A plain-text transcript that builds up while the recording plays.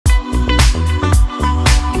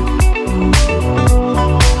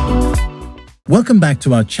Welcome back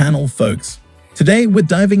to our channel, folks. Today, we're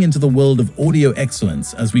diving into the world of audio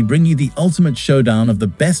excellence as we bring you the ultimate showdown of the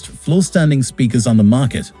best floor-standing speakers on the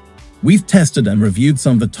market. We've tested and reviewed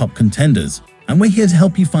some of the top contenders, and we're here to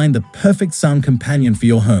help you find the perfect sound companion for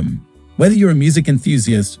your home. Whether you're a music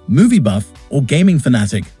enthusiast, movie buff, or gaming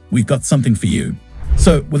fanatic, we've got something for you.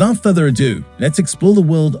 So, without further ado, let's explore the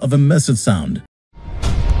world of immersive sound.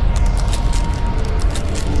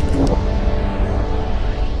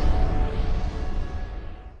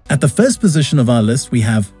 At the first position of our list, we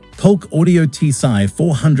have Polk Audio TSI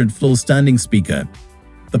 400 Floor-Standing Speaker.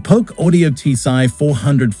 The Polk Audio TSI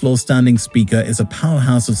 400 Floor-Standing Speaker is a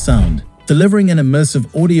powerhouse of sound, delivering an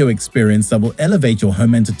immersive audio experience that will elevate your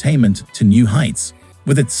home entertainment to new heights.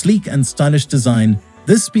 With its sleek and stylish design,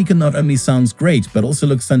 this speaker not only sounds great but also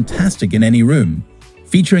looks fantastic in any room.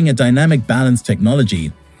 Featuring a dynamic balance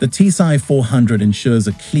technology, the TSI 400 ensures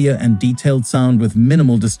a clear and detailed sound with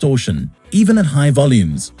minimal distortion, even at high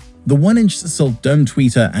volumes. The 1-inch silk dome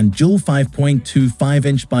tweeter and dual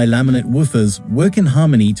 5.25-inch bilaminate woofers work in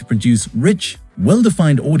harmony to produce rich,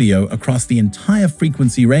 well-defined audio across the entire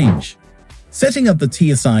frequency range. Setting up the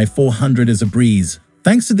TSI 400 is a breeze,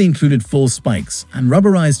 thanks to the included floor spikes and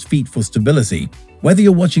rubberized feet for stability. Whether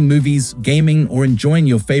you're watching movies, gaming, or enjoying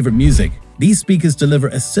your favorite music, these speakers deliver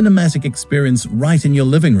a cinematic experience right in your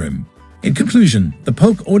living room. In conclusion, the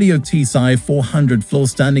Polk Audio TSI 400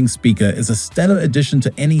 Floor-Standing Speaker is a stellar addition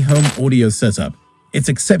to any home audio setup. Its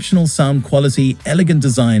exceptional sound quality, elegant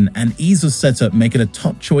design, and ease of setup make it a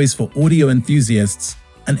top choice for audio enthusiasts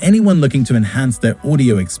and anyone looking to enhance their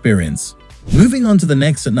audio experience. Moving on to the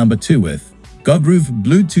next at number 2 with GOgroove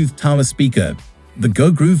Bluetooth Tower Speaker. The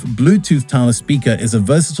GOgroove Bluetooth Tower Speaker is a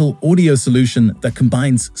versatile audio solution that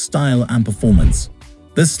combines style and performance.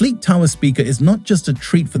 The sleek tower speaker is not just a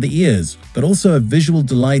treat for the ears, but also a visual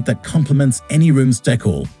delight that complements any room's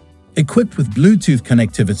decor. Equipped with Bluetooth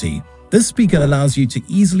connectivity, this speaker allows you to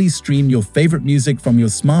easily stream your favorite music from your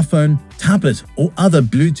smartphone, tablet, or other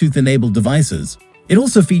Bluetooth-enabled devices. It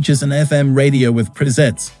also features an FM radio with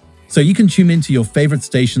presets, so you can tune into your favorite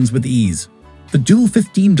stations with ease. The dual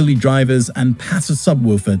 15-delay drivers and passive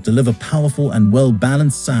subwoofer deliver powerful and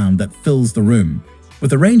well-balanced sound that fills the room.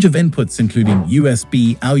 With a range of inputs including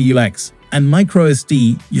USB, AUX, and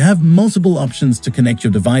microSD, you have multiple options to connect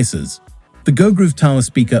your devices. The GOgroove Tower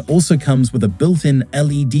Speaker also comes with a built-in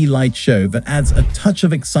LED light show that adds a touch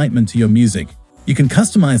of excitement to your music. You can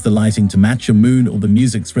customize the lighting to match your mood or the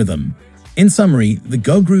music's rhythm. In summary, the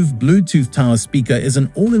GOgroove Bluetooth Tower Speaker is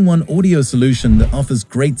an all-in-one audio solution that offers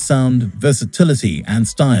great sound, versatility, and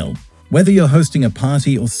style. Whether you're hosting a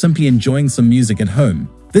party or simply enjoying some music at home,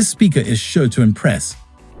 this speaker is sure to impress.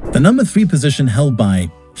 The number 3 position held by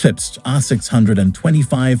Klipsch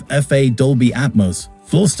R625 FA Dolby Atmos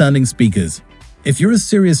Floor-Standing Speakers. If you're a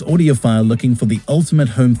serious audiophile looking for the ultimate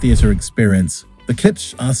home theater experience, the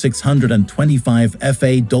Klipsch R625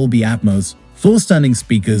 FA Dolby Atmos Floor-Standing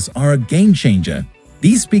Speakers are a game-changer.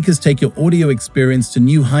 These speakers take your audio experience to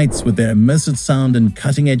new heights with their immersive sound and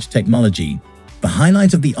cutting-edge technology. The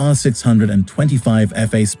highlight of the R625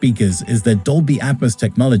 FA speakers is their Dolby Atmos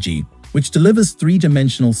technology, which delivers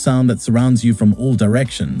 3-dimensional sound that surrounds you from all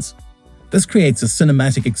directions. This creates a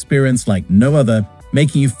cinematic experience like no other,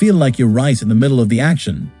 making you feel like you're right in the middle of the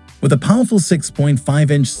action. With a powerful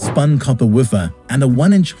 6.5-inch spun copper woofer and a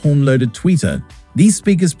 1-inch horn-loaded tweeter, these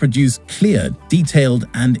speakers produce clear, detailed,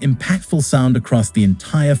 and impactful sound across the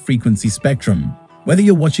entire frequency spectrum. Whether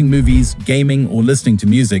you're watching movies, gaming, or listening to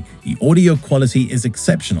music, the audio quality is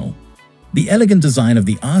exceptional. The elegant design of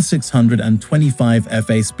the R625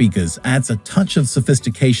 FA speakers adds a touch of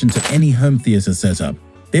sophistication to any home theater setup.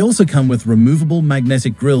 They also come with removable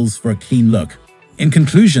magnetic grills for a clean look. In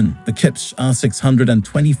conclusion, the Klipsch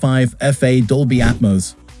R625 FA Dolby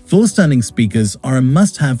Atmos Floor-Standing Speakers are a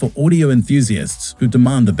must-have for audio enthusiasts who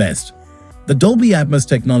demand the best. The Dolby Atmos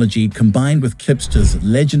technology, combined with Klipsch's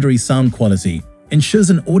legendary sound quality, ensures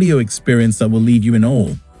an audio experience that will leave you in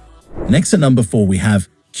awe. Next at number 4, we have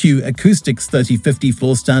Acoustics 3050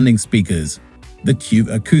 Floor-Standing Speakers. The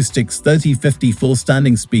Acoustics 3050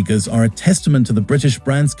 Floor-Standing Speakers are a testament to the British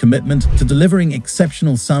brand's commitment to delivering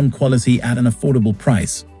exceptional sound quality at an affordable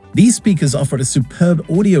price. These speakers offer a superb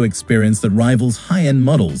audio experience that rivals high-end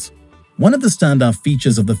models. One of the standout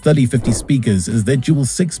features of the 3050 speakers is their dual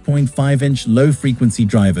 6.5-inch low-frequency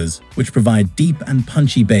drivers, which provide deep and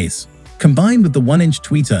punchy bass. Combined with the 1-inch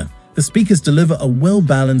tweeter, the speakers deliver a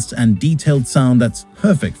well-balanced and detailed sound that's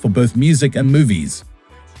perfect for both music and movies.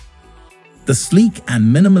 The sleek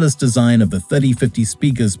and minimalist design of the 3050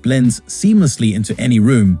 speakers blends seamlessly into any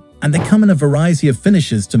room, and they come in a variety of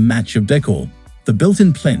finishes to match your decor. The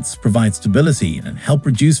built-in plinths provide stability and help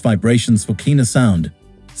reduce vibrations for cleaner sound.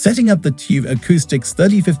 Setting up the two Acoustics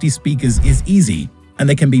 3050 speakers is easy, and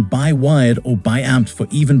they can be bi-wired or bi-amped for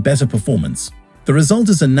even better performance. The result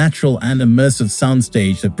is a natural and immersive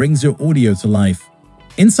soundstage that brings your audio to life.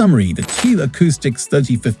 In summary, the two Acoustics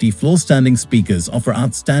 3050 floor-standing speakers offer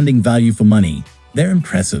outstanding value for money. Their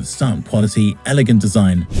impressive sound quality, elegant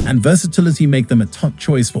design, and versatility make them a top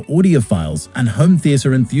choice for audiophiles and home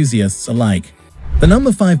theater enthusiasts alike. The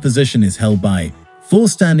number 5 position is held by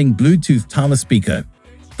Floorstanding Bluetooth Tower Speaker.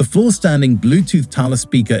 The Floorstanding Bluetooth Tower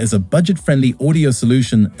Speaker is a budget-friendly audio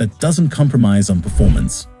solution that doesn't compromise on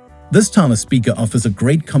performance. This tower speaker offers a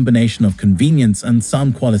great combination of convenience and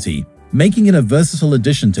sound quality, making it a versatile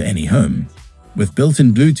addition to any home. With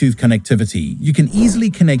built-in Bluetooth connectivity, you can easily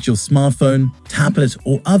connect your smartphone, tablet,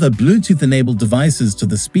 or other Bluetooth-enabled devices to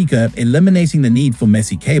the speaker, eliminating the need for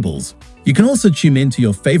messy cables. You can also tune into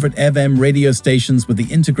your favorite FM radio stations with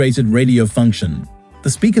the integrated radio function. The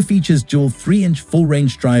speaker features dual 3-inch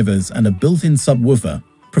full-range drivers and a built-in subwoofer,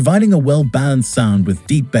 providing a well-balanced sound with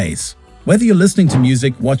deep bass. Whether you're listening to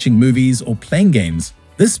music, watching movies, or playing games,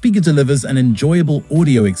 this speaker delivers an enjoyable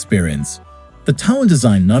audio experience. The tower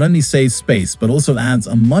design not only saves space but also adds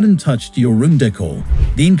a modern touch to your room decor.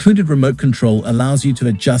 The included remote control allows you to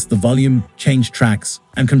adjust the volume, change tracks,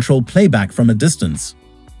 and control playback from a distance.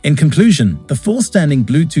 In conclusion, the Floorstanding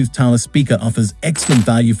Bluetooth Tower Speaker offers excellent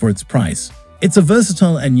value for its price. It's a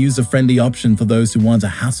versatile and user-friendly option for those who want a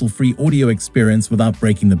hassle-free audio experience without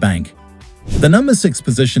breaking the bank. The number 6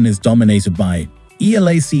 position is dominated by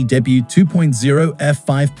ELAC Debut 2.0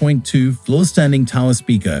 f5.2 Floorstanding Tower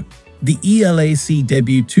Speaker. The ELAC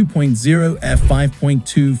Debut 2.0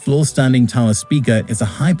 f5.2 Floorstanding Tower Speaker is a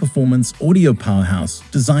high-performance audio powerhouse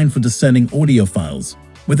designed for discerning audiophiles.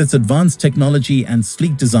 With its advanced technology and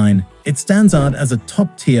sleek design, it stands out as a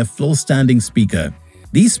top-tier floor-standing speaker.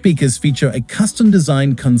 These speakers feature a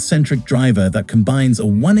custom-designed concentric driver that combines a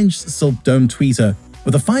 1-inch silk dome tweeter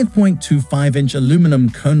with a 5.25-inch aluminum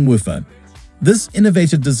cone woofer. This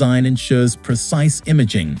innovative design ensures precise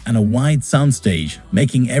imaging and a wide soundstage,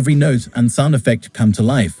 making every note and sound effect come to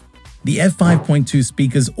life. The F5.2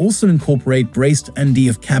 speakers also incorporate braced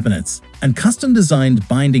NDF cabinets and custom-designed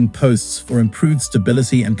binding posts for improved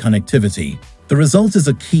stability and connectivity. The result is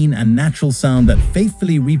a keen and natural sound that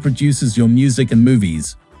faithfully reproduces your music and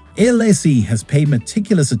movies. ELAC has paid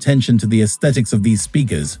meticulous attention to the aesthetics of these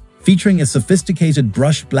speakers, featuring a sophisticated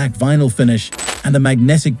brushed black vinyl finish and a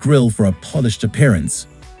magnetic grille for a polished appearance.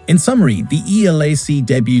 In summary, the ELAC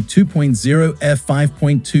Debut 2.0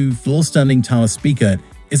 f5.2 Floorstanding Tower Speaker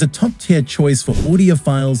is a top-tier choice for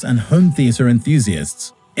audiophiles and home theater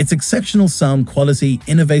enthusiasts. Its exceptional sound quality,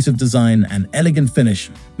 innovative design, and elegant finish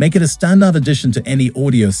make it a standout addition to any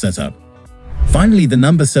audio setup. Finally, the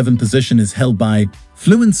number 7 position is held by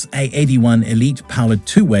Fluence A81 Elite-powered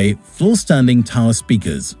two-way floor-standing tower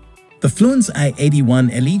speakers. The Fluence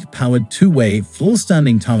A81 Elite-powered two-way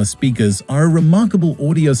floor-standing tower speakers are a remarkable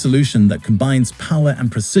audio solution that combines power and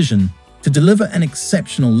precision to deliver an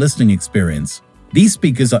exceptional listening experience. These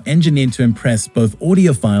speakers are engineered to impress both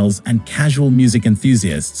audiophiles and casual music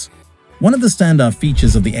enthusiasts. One of the standout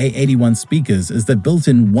features of the A81 speakers is their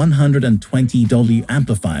built-in 120W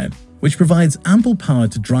amplifier, which provides ample power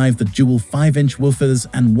to drive the dual 5-inch woofers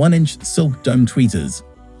and 1-inch silk dome tweeters.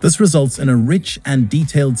 This results in a rich and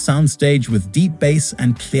detailed soundstage with deep bass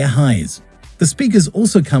and clear highs. The speakers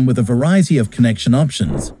also come with a variety of connection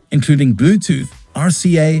options, including Bluetooth,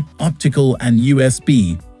 RCA, optical, and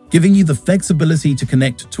USB, giving you the flexibility to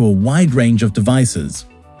connect to a wide range of devices.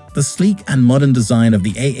 The sleek and modern design of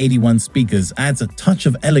the A81 speakers adds a touch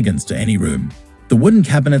of elegance to any room. The wooden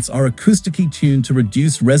cabinets are acoustically tuned to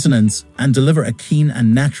reduce resonance and deliver a keen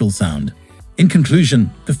and natural sound. In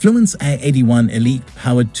conclusion, the Fluence A81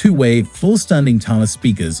 Elite-powered two-way floor-standing tower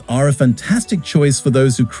speakers are a fantastic choice for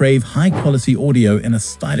those who crave high-quality audio in a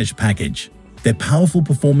stylish package. Their powerful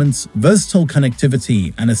performance, versatile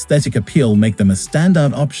connectivity, and aesthetic appeal make them a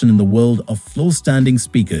standout option in the world of floor-standing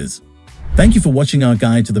speakers. Thank you for watching our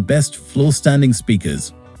guide to the best floor-standing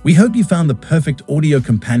speakers. We hope you found the perfect audio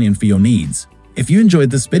companion for your needs. If you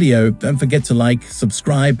enjoyed this video, don't forget to like,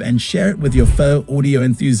 subscribe, and share it with your fellow audio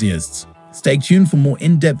enthusiasts. Stay tuned for more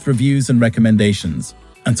in-depth reviews and recommendations.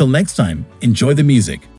 Until next time, enjoy the music.